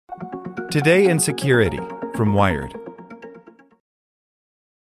Today in Security from Wired.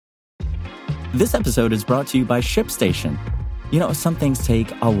 This episode is brought to you by ShipStation. You know, some things take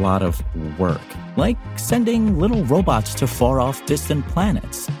a lot of work, like sending little robots to far-off distant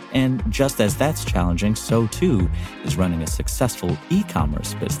planets. And just as that's challenging, so too is running a successful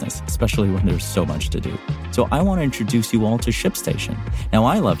e-commerce business, especially when there's so much to do. So I want to introduce you all to ShipStation. Now,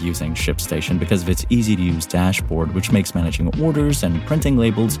 I love using ShipStation because of its easy-to-use dashboard, which makes managing orders and printing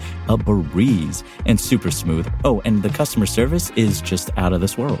labels a breeze and super smooth. Oh, and the customer service is just out of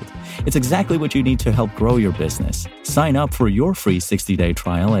this world. It's exactly what you need to help grow your business. Sign up for your free 60-day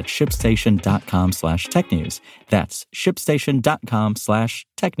trial at shipstation.com/technews. That's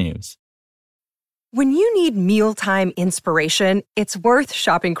shipstation.com/technews. When you need mealtime inspiration, it's worth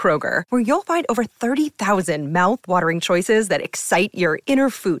shopping Kroger, where you'll find over 30,000 mouth-watering choices that excite your inner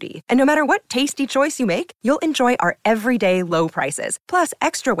foodie. And no matter what tasty choice you make, you'll enjoy our everyday low prices, plus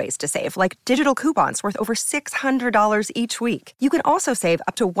extra ways to save, like digital coupons worth over $600 each week. You can also save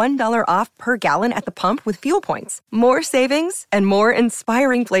up to $1 off per gallon at the pump with fuel points. More savings and more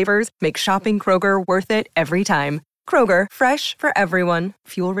inspiring flavors make shopping Kroger worth it every time. Kroger, fresh for everyone.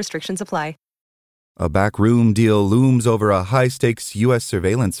 Fuel restrictions apply. A backroom deal looms over a high-stakes U.S.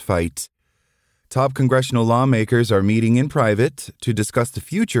 surveillance fight. Top congressional lawmakers are meeting in private to discuss the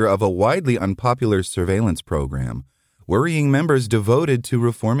future of a widely unpopular surveillance program, worrying members devoted to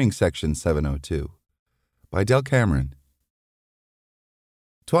reforming Section 702. By Del Cameron.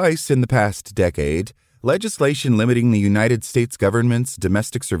 Twice in the past decade, legislation limiting the United States government's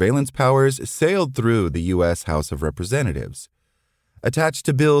domestic surveillance powers sailed through the U.S. House of Representatives. Attached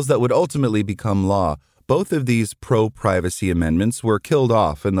to bills that would ultimately become law, both of these pro-privacy amendments were killed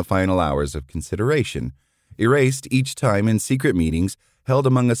off in the final hours of consideration, erased each time in secret meetings held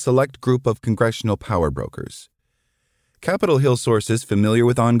among a select group of congressional power brokers. Capitol Hill sources familiar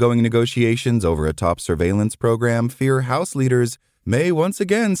with ongoing negotiations over a top surveillance program fear House leaders may once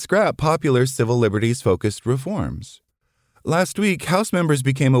again scrap popular civil liberties-focused reforms. Last week, House members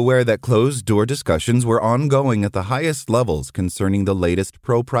became aware that closed-door discussions were ongoing at the highest levels concerning the latest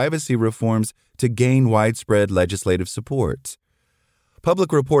pro-privacy reforms to gain widespread legislative support.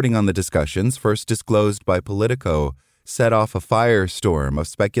 Public reporting on the discussions, first disclosed by Politico, set off a firestorm of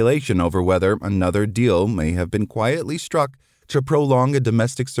speculation over whether another deal may have been quietly struck to prolong a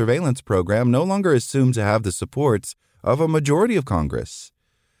domestic surveillance program no longer assumed to have the supports of a majority of Congress.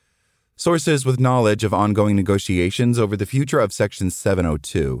 Sources with knowledge of ongoing negotiations over the future of Section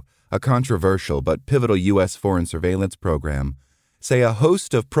 702, a controversial but pivotal U.S. foreign surveillance program, say a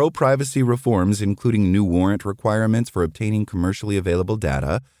host of pro-privacy reforms, including new warrant requirements for obtaining commercially available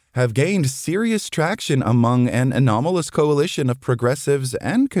data, have gained serious traction among an anomalous coalition of progressives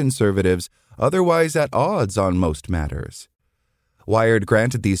and conservatives otherwise at odds on most matters. Wired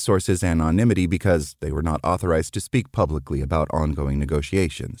granted these sources anonymity because they were not authorized to speak publicly about ongoing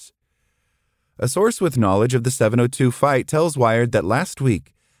negotiations. A source with knowledge of the 702 fight tells Wired that last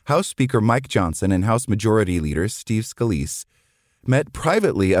week, House Speaker Mike Johnson and House Majority Leader Steve Scalise met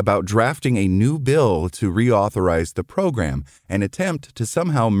privately about drafting a new bill to reauthorize the program, an attempt to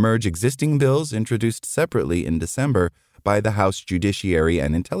somehow merge existing bills introduced separately in December by the House Judiciary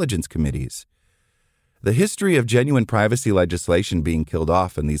and Intelligence Committees. The history of genuine privacy legislation being killed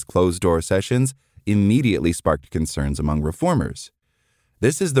off in these closed-door sessions immediately sparked concerns among reformers.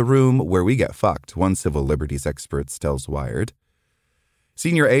 This is the room where we get fucked, one civil liberties expert tells Wired.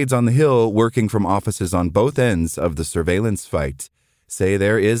 Senior aides on the Hill, working from offices on both ends of the surveillance fight, say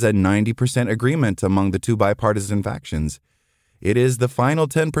there is a 90% agreement among the two bipartisan factions. It is the final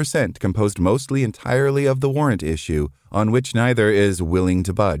 10%, composed mostly entirely of the warrant issue, on which neither is willing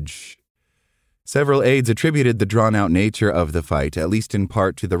to budge. Several aides attributed the drawn-out nature of the fight, at least in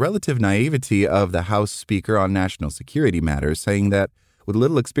part, to the relative naivety of the House Speaker on national security matters, saying that with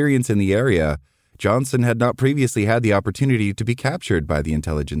little experience in the area, Johnson had not previously had the opportunity to be captured by the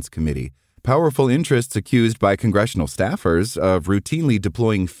Intelligence Committee. Powerful interests accused by congressional staffers of routinely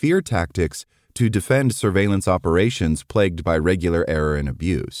deploying fear tactics to defend surveillance operations plagued by regular error and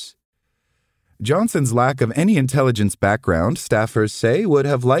abuse. Johnson's lack of any intelligence background, staffers say, would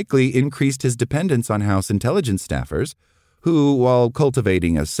have likely increased his dependence on House intelligence staffers, who, while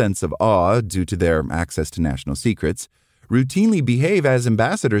cultivating a sense of awe due to their access to national secrets, routinely behave as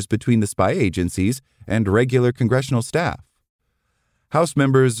ambassadors between the spy agencies and regular congressional staff. House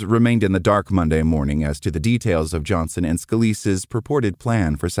members remained in the dark Monday morning as to the details of Johnson and Scalise's purported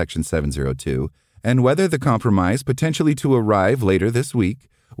plan for Section 702 and whether the compromise, potentially to arrive later this week,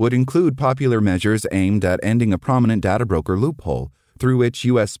 would include popular measures aimed at ending a prominent data broker loophole through which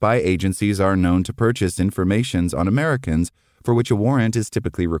U.S. spy agencies are known to purchase information on Americans for which a warrant is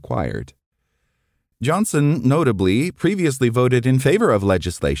typically required. Johnson, notably, previously voted in favor of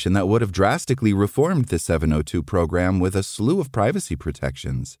legislation that would have drastically reformed the 702 program with a slew of privacy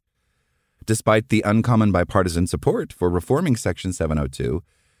protections. Despite the uncommon bipartisan support for reforming Section 702,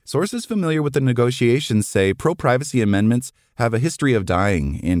 sources familiar with the negotiations say pro-privacy amendments have a history of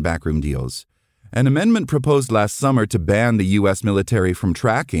dying in backroom deals. An amendment proposed last summer to ban the U.S. military from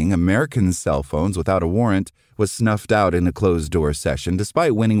tracking American cell phones without a warrant was snuffed out in a closed-door session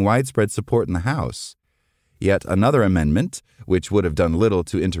despite winning widespread support in the House. Yet another amendment, which would have done little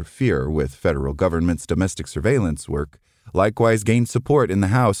to interfere with federal government's domestic surveillance work, likewise gained support in the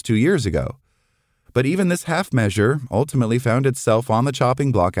House 2 years ago. But even this half measure ultimately found itself on the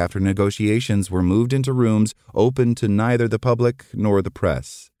chopping block after negotiations were moved into rooms open to neither the public nor the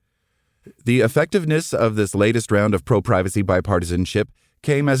press. The effectiveness of this latest round of pro-privacy bipartisanship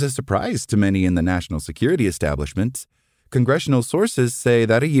came as a surprise to many in the national security establishment. Congressional sources say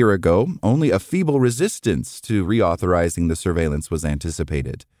that a year ago, only a feeble resistance to reauthorizing the surveillance was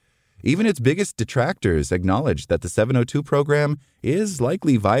anticipated. Even its biggest detractors acknowledged that the 702 program is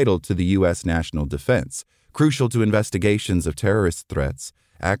likely vital to the U.S. national defense, crucial to investigations of terrorist threats,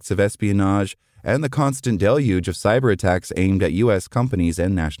 acts of espionage, and the constant deluge of cyber attacks aimed at U.S. companies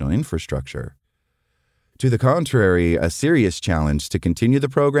and national infrastructure. To the contrary, a serious challenge to continue the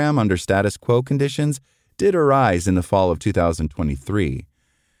program under status quo conditions did arise in the fall of 2023.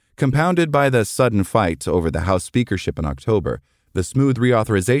 Compounded by the sudden fight over the House speakership in October, the smooth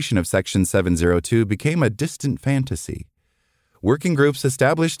reauthorization of Section 702 became a distant fantasy. Working groups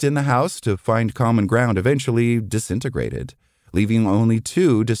established in the House to find common ground eventually disintegrated, leaving only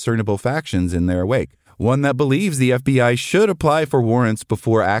two discernible factions in their wake. One that believes the FBI should apply for warrants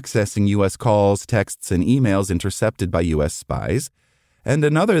before accessing U.S. calls, texts, and emails intercepted by U.S. spies, and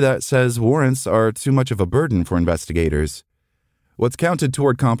another that says warrants are too much of a burden for investigators. What's counted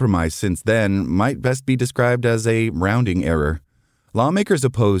toward compromise since then might best be described as a rounding error. Lawmakers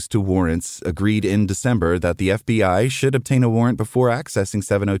opposed to warrants agreed in December that the FBI should obtain a warrant before accessing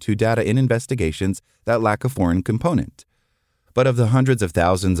 702 data in investigations that lack a foreign component. But of the hundreds of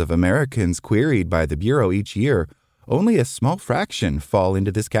thousands of Americans queried by the Bureau each year, only a small fraction fall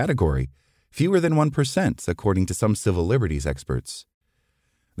into this category, fewer than 1%, according to some civil liberties experts.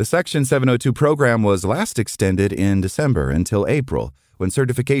 The Section 702 program was last extended in December until April, when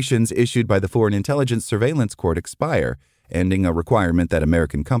certifications issued by the Foreign Intelligence Surveillance Court expire, ending a requirement that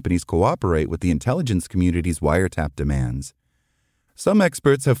American companies cooperate with the intelligence community's wiretap demands. Some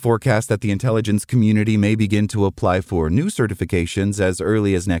experts have forecast that the intelligence community may begin to apply for new certifications as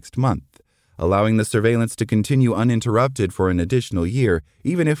early as next month, allowing the surveillance to continue uninterrupted for an additional year,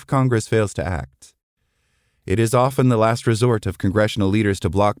 even if Congress fails to act. It is often the last resort of congressional leaders to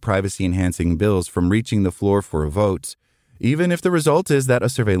block privacy-enhancing bills from reaching the floor for a vote, even if the result is that a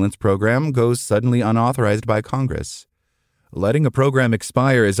surveillance program goes suddenly unauthorized by Congress. Letting a program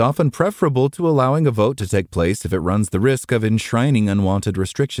expire is often preferable to allowing a vote to take place if it runs the risk of enshrining unwanted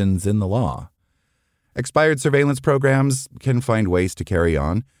restrictions in the law. Expired surveillance programs can find ways to carry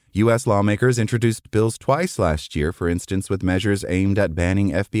on. U.S. lawmakers introduced bills twice last year, for instance, with measures aimed at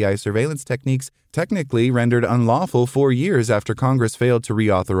banning FBI surveillance techniques technically rendered unlawful 4 years after Congress failed to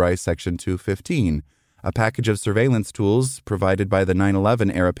reauthorize Section 215, a package of surveillance tools provided by the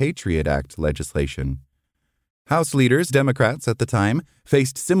 9/11-era Patriot Act legislation. House leaders, Democrats at the time,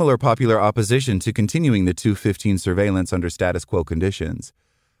 faced similar popular opposition to continuing the 215 surveillance under status quo conditions.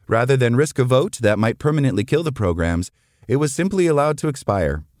 Rather than risk a vote that might permanently kill the programs, it was simply allowed to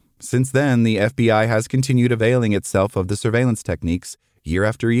expire. Since then, the FBI has continued availing itself of the surveillance techniques year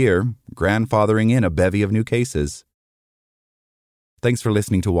after year, grandfathering in a bevy of new cases. Thanks for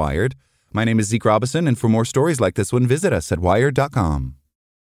listening to Wired. My name is Zeke Robison, and for more stories like this one, visit us at wired.com.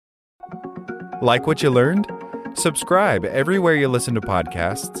 Like what you learned? Subscribe everywhere you listen to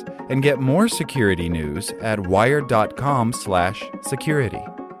podcasts and get more security news at wired.com/security.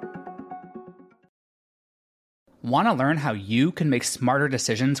 Want to learn how you can make smarter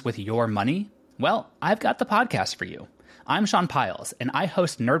decisions with your money? Well, I've got the podcast for you. I'm Sean Piles, and I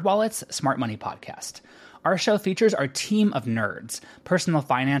host NerdWallet's Smart Money Podcast. Our show features our team of nerds, personal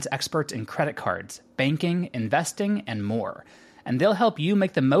finance experts in credit cards, banking, investing, and more. And they'll help you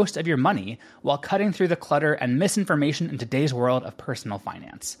make the most of your money while cutting through the clutter and misinformation in today's world of personal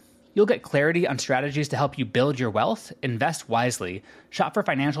finance. You'll get clarity on strategies to help you build your wealth, invest wisely, shop for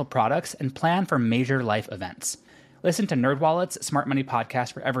financial products, and plan for major life events. Listen to NerdWallet's Smart Money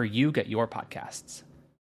Podcast wherever you get your podcasts.